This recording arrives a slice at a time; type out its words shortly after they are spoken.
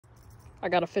I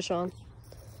got a fish on.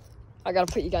 I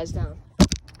gotta put you guys down. I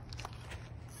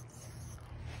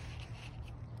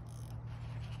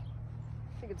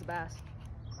think it's a bass.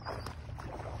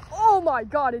 Oh my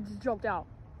God, it just jumped out.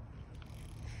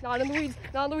 Not in the weeds,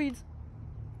 not in the weeds.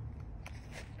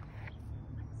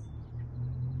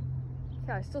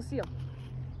 Okay, I still see him.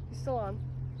 He's still on.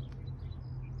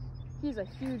 He's a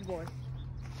huge boy.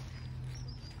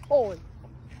 Holy.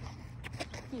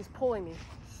 He's pulling me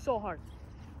so hard.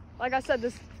 Like I said,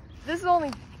 this is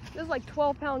like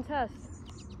 12-pound test.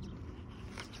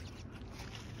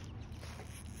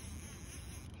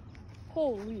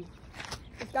 Holy.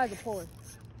 This guy's a puller.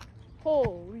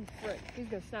 Holy frick. He's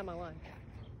gonna snap my line.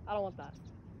 I don't want that.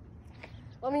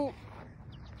 Let me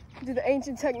do the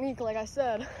ancient technique, like I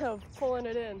said, of pulling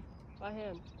it in by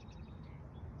hand.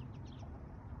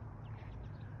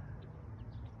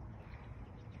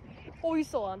 Oh, he's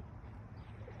still on.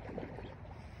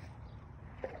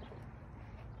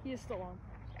 He is still on.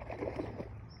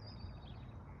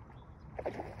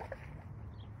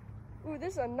 Ooh,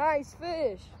 this is a nice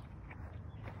fish.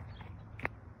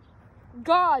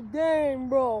 God dang,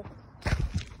 bro.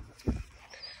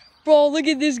 Bro, look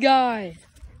at this guy.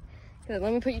 Okay,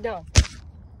 let me put you down.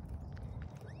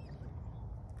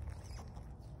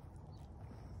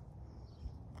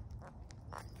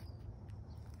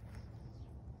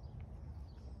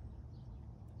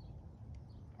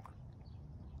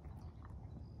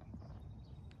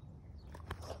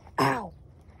 Ow.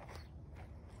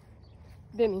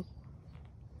 Bit me.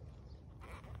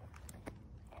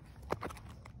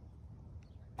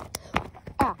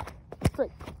 Ah,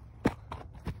 frick.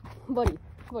 Buddy.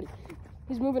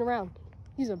 He's moving around.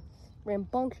 He's a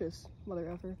rambunctious mother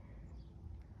effer.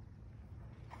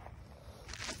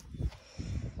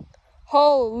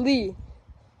 Holy.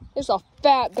 It's a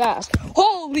fat bass.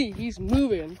 Holy, he's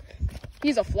moving.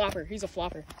 He's a flopper.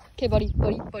 Okay, buddy. Let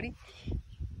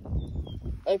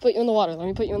me put you in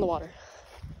the water.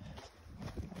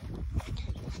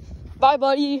 Bye,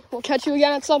 buddy. We'll catch you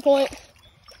again at some point.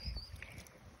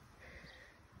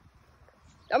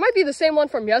 That might be the same one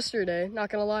from yesterday, not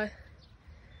gonna lie.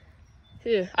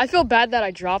 Yeah, I feel bad that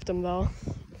I dropped him though.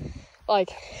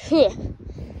 Like,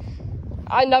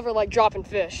 I never like dropping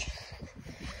fish.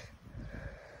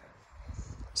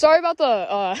 Sorry about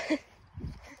the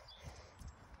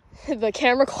the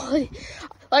camera quality.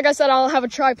 Like I said, I don't have a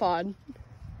tripod.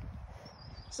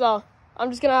 So, I'm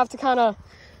just gonna have to kind of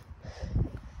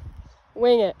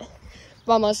wing it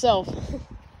by myself.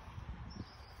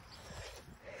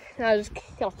 I just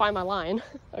gotta find my line.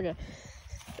 Okay.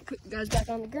 Put you guys back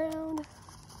on the ground.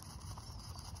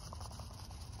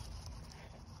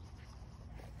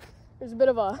 There's a bit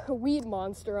of a weed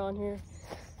monster on here.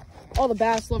 All the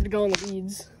bass love to go in the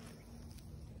weeds.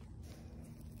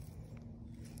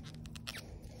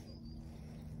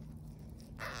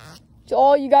 To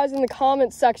all you guys in the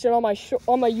comments section on my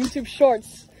YouTube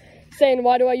shorts saying,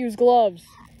 why do I use gloves?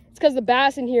 It's because the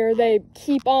bass in here, they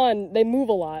move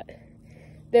a lot.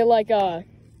 They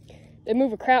they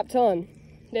move a crap ton.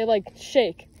 They like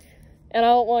shake. And I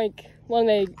don't like when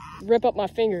they rip up my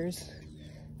fingers.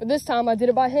 But this time I did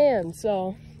it by hand,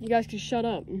 so you guys can shut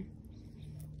up.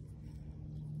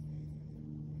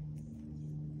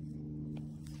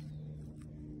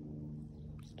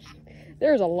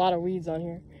 There's a lot of weeds on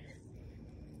here.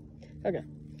 Okay.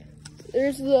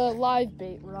 There's the live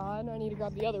bait rod. I need to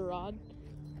grab the other rod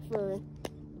for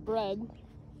bread.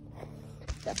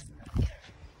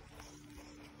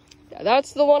 Yeah,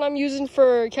 that's the one I'm using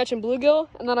for catching bluegill,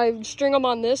 and then I string them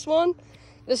on this one.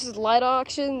 This is light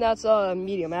action, that's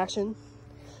medium action.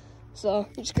 So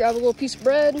you just grab a little piece of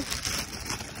bread.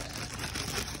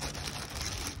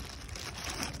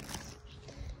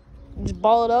 Just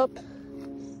ball it up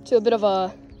to a bit of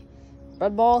a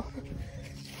bread ball.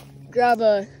 Grab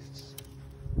a,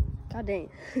 god dang,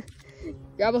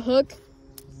 grab a hook.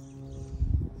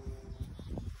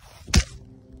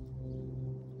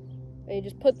 And you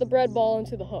just put the bread ball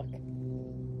into the hook.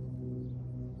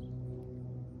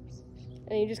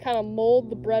 And you just kind of mold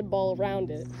the bread ball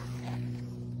around it.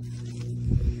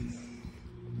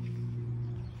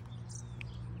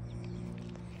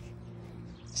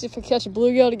 See if we catch a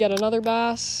bluegill to get another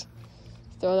bass.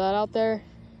 Throw that out there.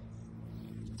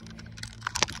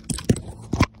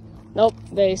 Nope,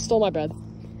 they stole my bread.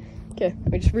 Okay,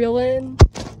 we just reel in.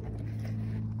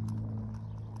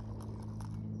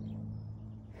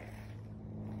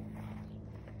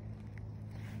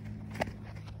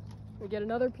 We get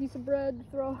another piece of bread to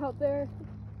throw out there.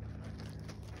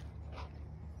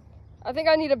 I think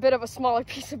I need a bit of a smaller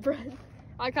piece of bread.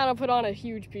 I kind of put on a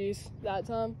huge piece that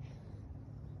time.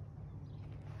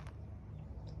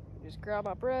 Just grab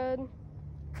my bread.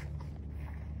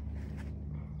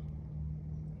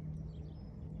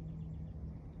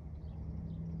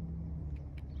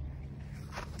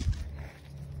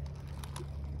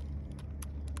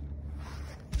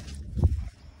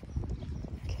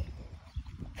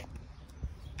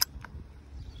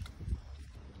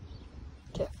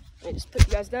 Let me just put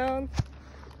you guys down.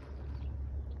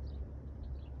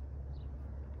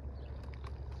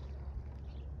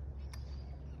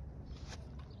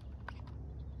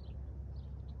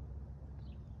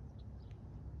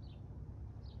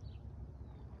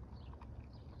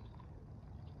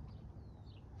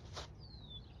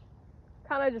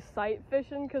 Kind of just sight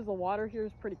fishing because the water here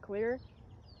is pretty clear.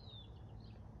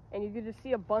 And you can just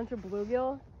see a bunch of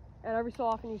bluegill, and every so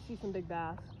often you see some big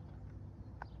bass.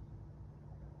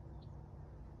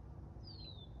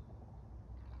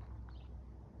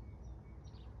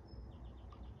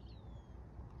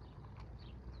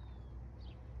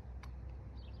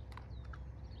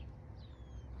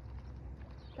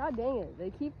 God dang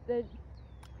it,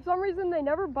 for some reason they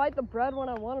never bite the bread when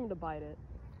I want them to bite it.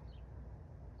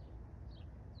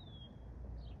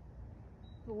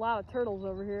 There's a lot of turtles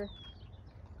over here.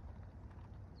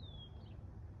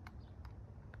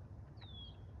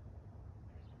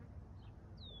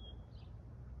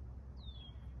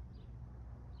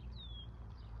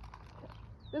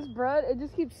 This bread, it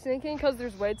just keeps sinking because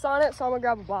there's weights on it, so I'm gonna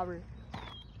grab a bobber.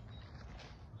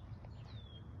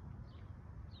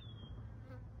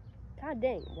 God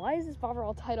dang, why is this bobber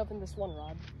all tied up in this one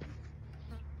rod?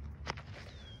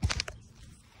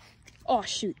 Oh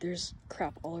shoot, there's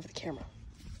crap all over the camera.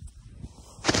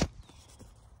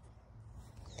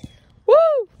 Woo!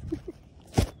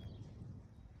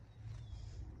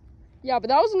 Yeah, but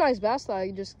that was a nice bass that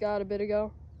I just got a bit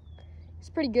ago. He's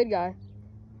a pretty good guy.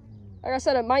 Like I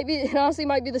said, it honestly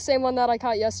might be the same one that I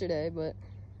caught yesterday, but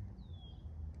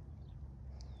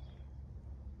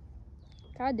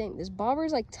god dang, this bobber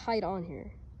is like tight on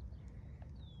here.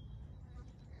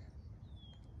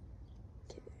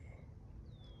 Okay.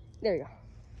 There you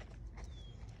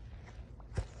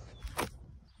go.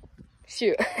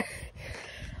 Shoot.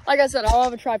 Like I said, I don't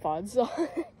have a tripod, so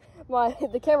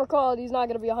the camera quality is not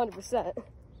gonna be 100%.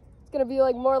 It's gonna be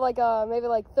like more like maybe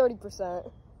like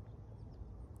 30%.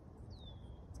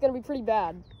 It's gonna be pretty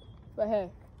bad, but hey,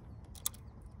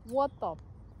 what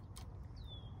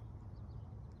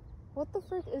the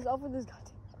frick is up with this goddamn?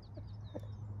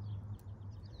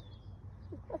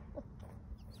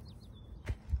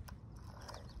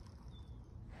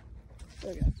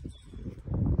 Okay.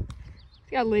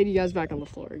 Got lady guys back on the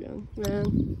floor again.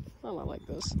 Man, I'm not like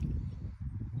this.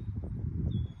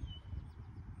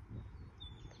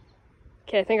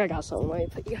 Okay, I think I got something. Let me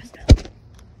put you guys down.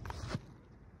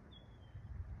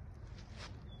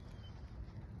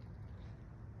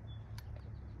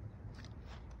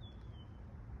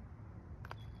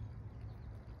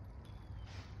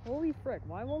 Holy frick,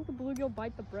 why won't the bluegill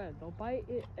bite the bread? They'll bite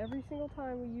it every single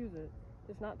time we use it,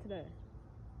 just not today.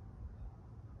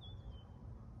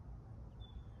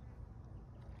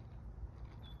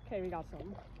 Okay, we got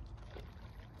some.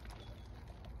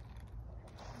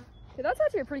 Okay, that's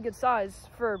actually a pretty good size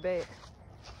for a bait.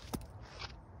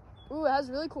 Ooh, it has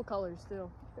really cool colors too.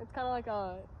 It's kind of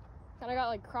got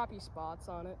like crappie spots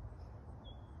on it.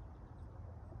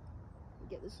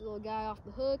 Get this little guy off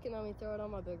the hook and let me throw it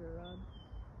on my bigger rod.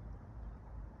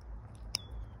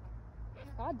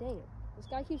 God dang it, this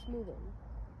guy keeps moving.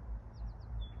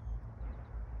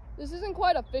 This isn't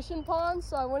quite a fishing pond,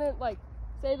 so I wouldn't like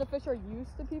say the fish are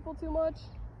used to people too much.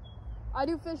 I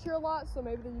do fish here a lot, so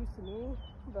maybe they're used to me,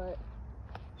 but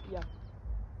yeah.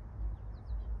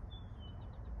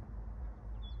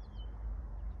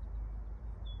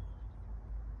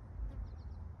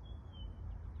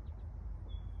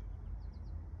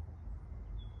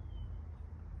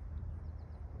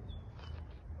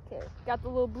 Okay, got the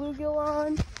little bluegill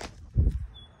on.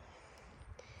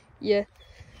 Yeah.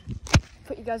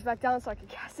 Put you guys back down so I can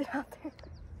cast it out there.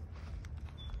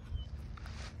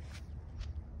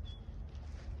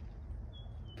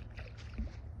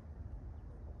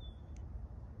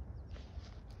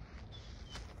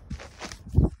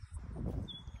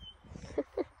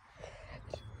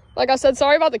 Like I said,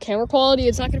 sorry about the camera quality.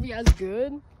 It's not going to be as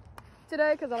good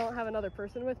today because I don't have another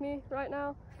person with me right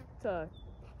now. Oh,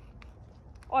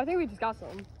 I think we just got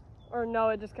some. Or no,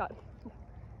 it just got...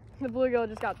 The bluegill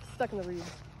just got stuck in the reeds.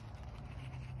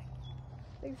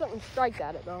 I think something striked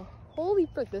at it though. Holy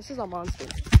frick, this is a monster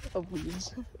of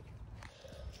weeds.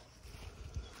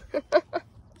 Get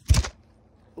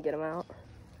him out.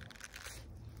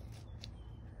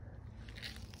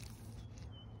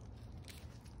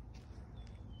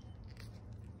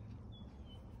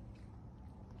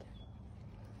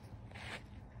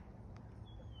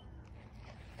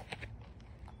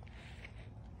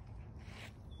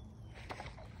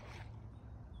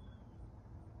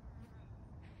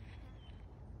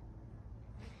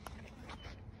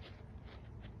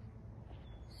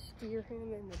 Steer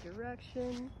him in the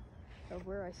direction. of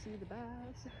where I see the bass.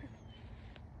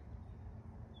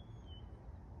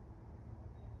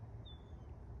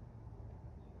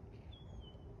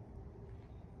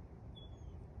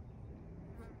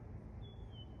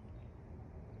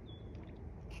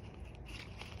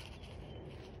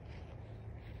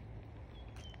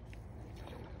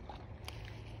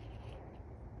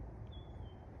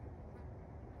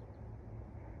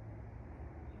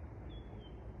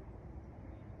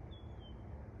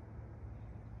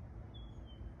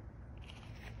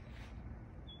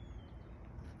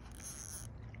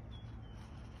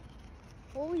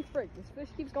 Holy frick, this fish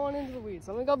keeps going into the weeds.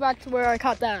 Let me go back to where I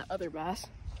caught that other bass.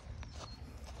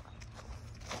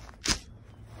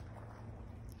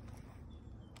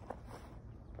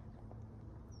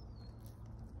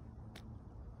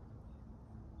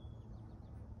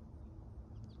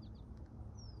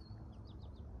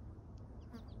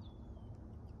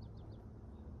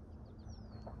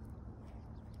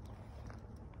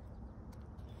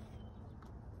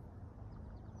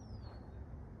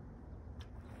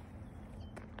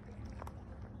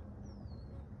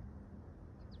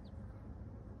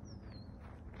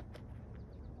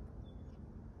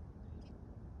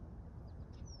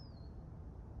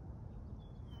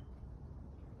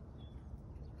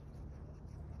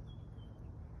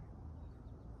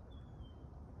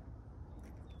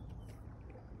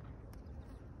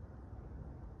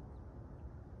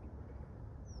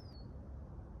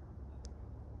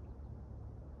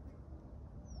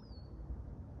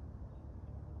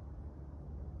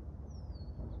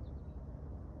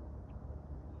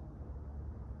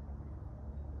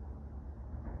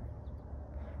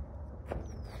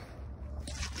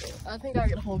 I think I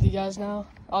can hold you guys now.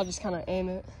 I'll just kind of aim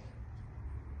it.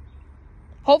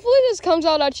 Hopefully this comes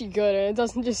out actually good and it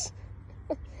doesn't just,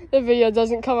 the video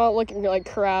doesn't come out looking like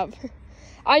crap.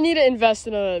 I need to invest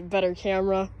in a better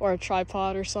camera or a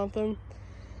tripod or something.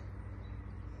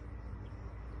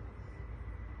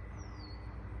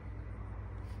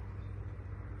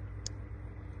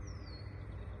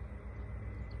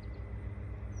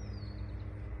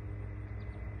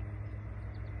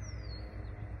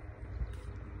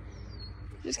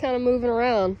 Just kind of moving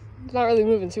around. He's not really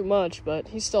moving too much, but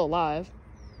he's still alive.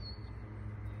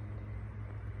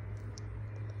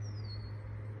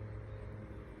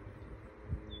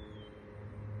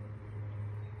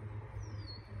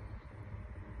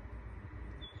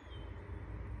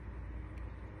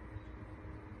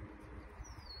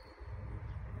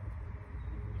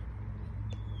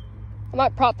 I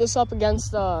might prop this up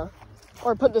against, or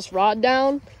put this rod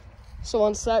down. So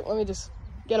one sec, let me just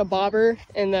get a bobber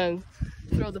and then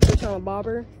throw the fish on a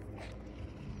bobber.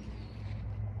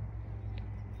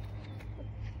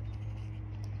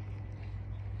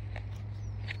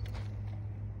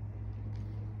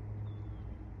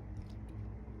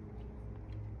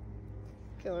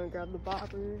 Go and grab the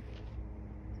bobber.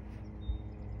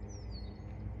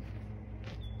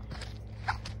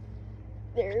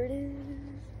 There it is.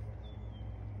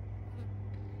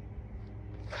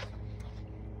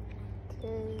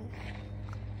 Okay.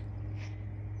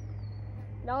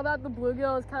 Now that the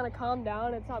bluegill is kind of calmed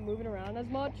down, it's not moving around as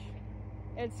much.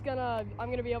 I'm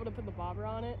gonna be able to put the bobber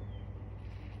on it.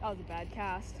 That was a bad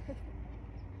cast.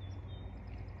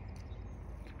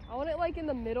 I want it like in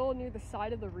the middle near the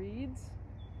side of the reeds,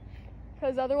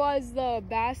 because otherwise the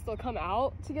bass, they'll come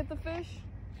out to get the fish,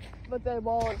 but they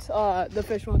won't, the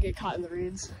fish won't get caught in the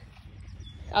reeds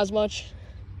as much.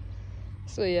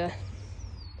 So yeah.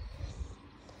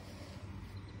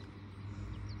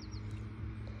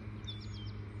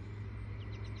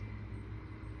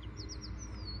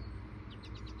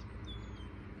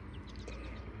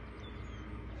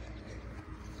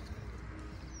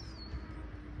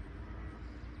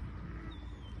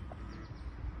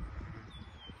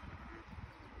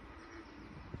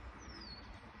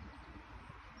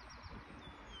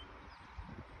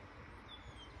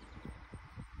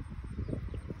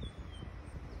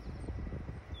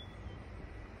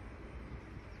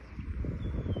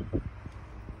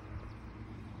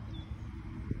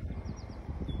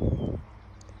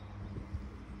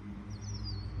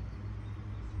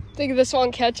 Think this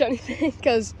won't catch anything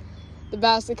because the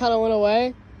bass kind of went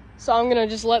away. So I'm gonna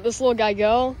just let this little guy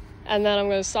go and then I'm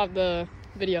gonna stop the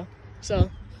video. So,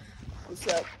 what's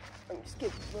up? Let me just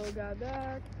get this little guy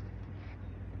back.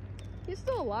 He's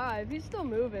still alive, he's still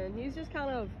moving. He's just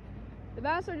kind of, the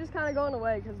bass are just kind of going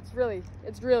away because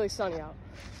it's really sunny out.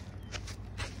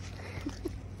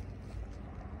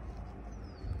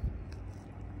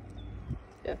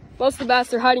 Yeah, most of the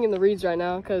bass are hiding in the reeds right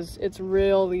now because it's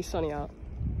really sunny out.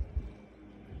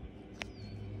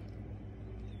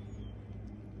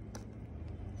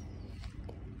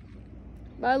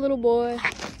 Bye, little boy.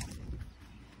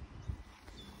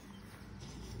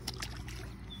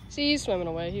 See, he's swimming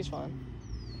away. He's fine.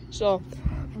 So,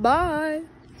 bye.